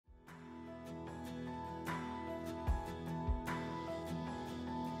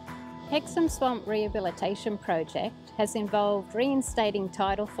Hexham Swamp Rehabilitation Project has involved reinstating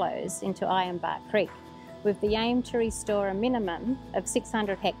tidal flows into Ironbark Creek with the aim to restore a minimum of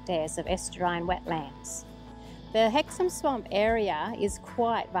 600 hectares of estuarine wetlands. The Hexham Swamp area is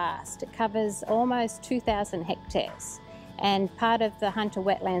quite vast. It covers almost 2,000 hectares, and part of the Hunter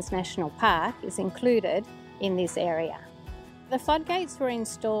Wetlands National Park is included in this area. The floodgates were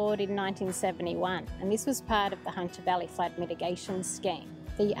installed in 1971, and this was part of the Hunter Valley Flood Mitigation Scheme.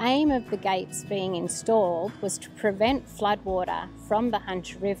 The aim of the gates being installed was to prevent floodwater from the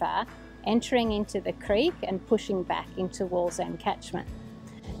Hunter River entering into the creek and pushing back into Wallsend catchment.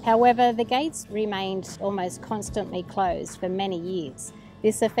 However, the gates remained almost constantly closed for many years.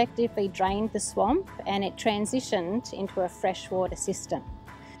 This effectively drained the swamp and it transitioned into a freshwater system.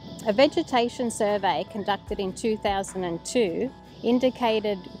 A vegetation survey conducted in 2002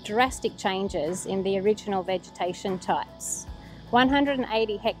 indicated drastic changes in the original vegetation types.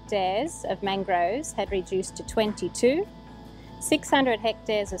 180 hectares of mangroves had reduced to 22, 600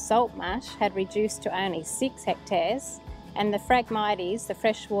 hectares of saltmarsh had reduced to only 6 hectares, and the Phragmites, the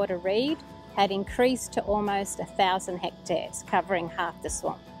freshwater reed, had increased to almost 1,000 hectares, covering half the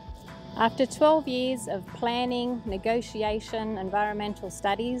swamp. After 12 years of planning, negotiation, environmental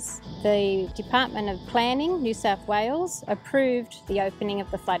studies, the Department of Planning, New South Wales, approved the opening of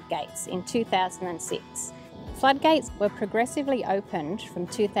the floodgates in 2006. Floodgates were progressively opened from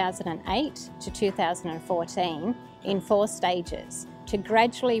 2008 to 2014 in 4 stages to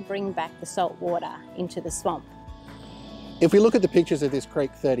gradually bring back the salt water into the swamp. If we look at the pictures of this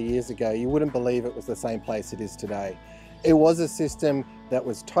creek 30 years ago, you wouldn't believe it was the same place it is today. It was a system that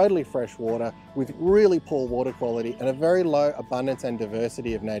was totally freshwater with really poor water quality and a very low abundance and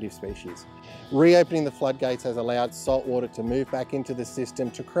diversity of native species. Reopening the floodgates has allowed salt water to move back into the system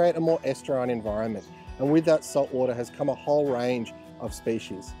to create a more estuarine environment. And with that salt water has come a whole range of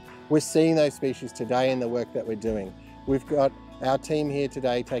species. We're seeing those species today in the work that we're doing. We've got our team here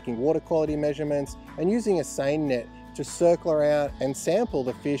today taking water quality measurements and using a seine net to circle around and sample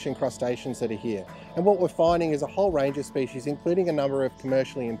the fish and crustaceans that are here. And what we're finding is a whole range of species, including a number of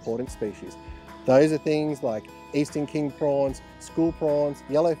commercially important species. Those are things like eastern king prawns, school prawns,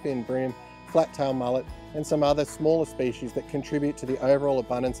 yellowfin bream, flat-tail mullet, and some other smaller species that contribute to the overall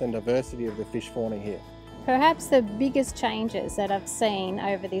abundance and diversity of the fish fauna here. Perhaps the biggest changes that I've seen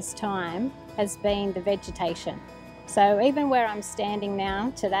over this time has been the vegetation. So even where I'm standing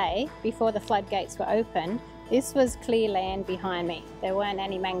now today, before the floodgates were opened, this was clear land behind me. There weren't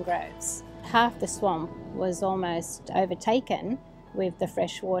any mangroves. Half the swamp was almost overtaken with the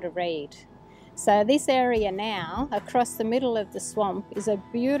freshwater reed. So this area now, across the middle of the swamp, is a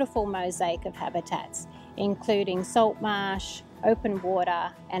beautiful mosaic of habitats, including saltmarsh, open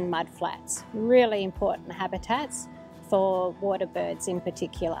water and mudflats. Really important habitats for waterbirds in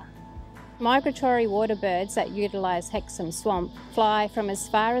particular. Migratory waterbirds that utilise Hexham Swamp fly from as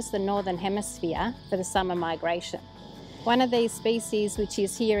far as the northern hemisphere for the summer migration. One of these species which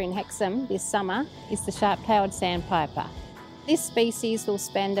is here in Hexham this summer is the sharp-tailed sandpiper. This species will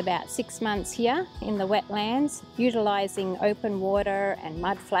spend about 6 months here in the wetlands, utilising open water and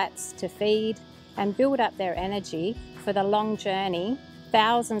mudflats to feed and build up their energy for the long journey,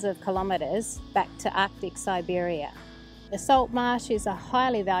 thousands of kilometres back to Arctic Siberia. The salt marsh is a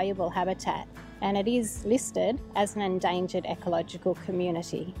highly valuable habitat and it is listed as an endangered ecological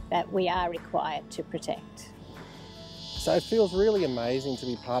community that we are required to protect. So it feels really amazing to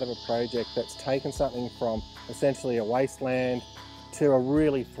be part of a project that's taken something from essentially a wasteland to a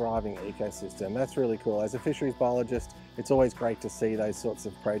really thriving ecosystem. That's really cool. As a fisheries biologist, it's always great to see those sorts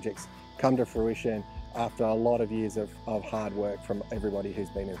of projects come to fruition after a lot of years of hard work from everybody who's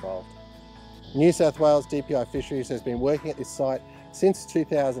been involved. New South Wales DPI Fisheries has been working at this site since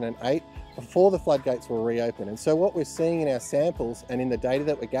 2008, before the floodgates were reopened. And so what we're seeing in our samples and in the data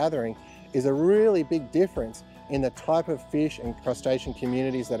that we're gathering is a really big difference in the type of fish and crustacean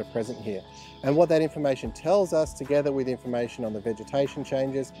communities that are present here. And what that information tells us, together with information on the vegetation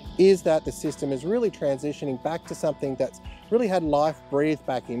changes, is that the system is really transitioning back to something that's really had life breathed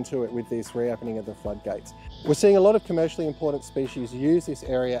back into it with this reopening of the floodgates. We're seeing a lot of commercially important species use this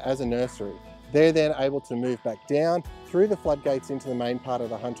area as a nursery. They're then able to move back down through the floodgates into the main part of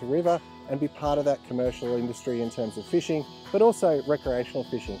the Hunter River and be part of that commercial industry in terms of fishing, but also recreational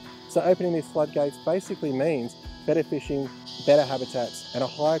fishing. So opening these floodgates basically means better fishing, better habitats, and a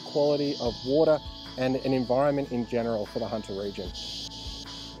higher quality of water and an environment in general for the Hunter region.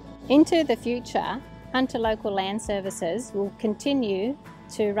 Into the future, Hunter Local Land Services will continue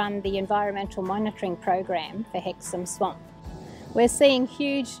to run the environmental monitoring program for Hexham Swamp. We're seeing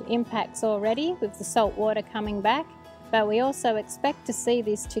huge impacts already with the salt water coming back, but we also expect to see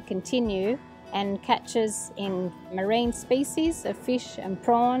this to continue, and catches in marine species of fish and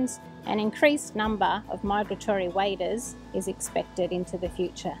prawns, an increased number of migratory waders is expected into the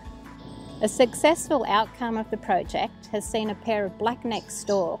future. A successful outcome of the project has seen a pair of black-necked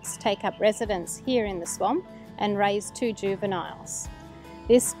storks take up residence here in the swamp and raise 2 juveniles.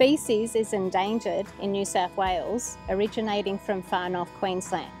 This species is endangered in New South Wales, originating from far north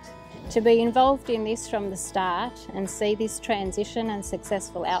Queensland. To be involved in this from the start and see this transition and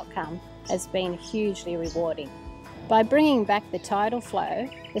successful outcome has been hugely rewarding. By bringing back the tidal flow,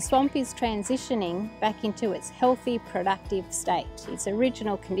 the swamp is transitioning back into its healthy, productive state, its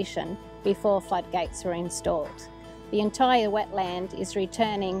original condition before floodgates were installed. The entire wetland is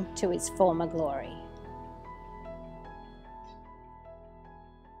returning to its former glory.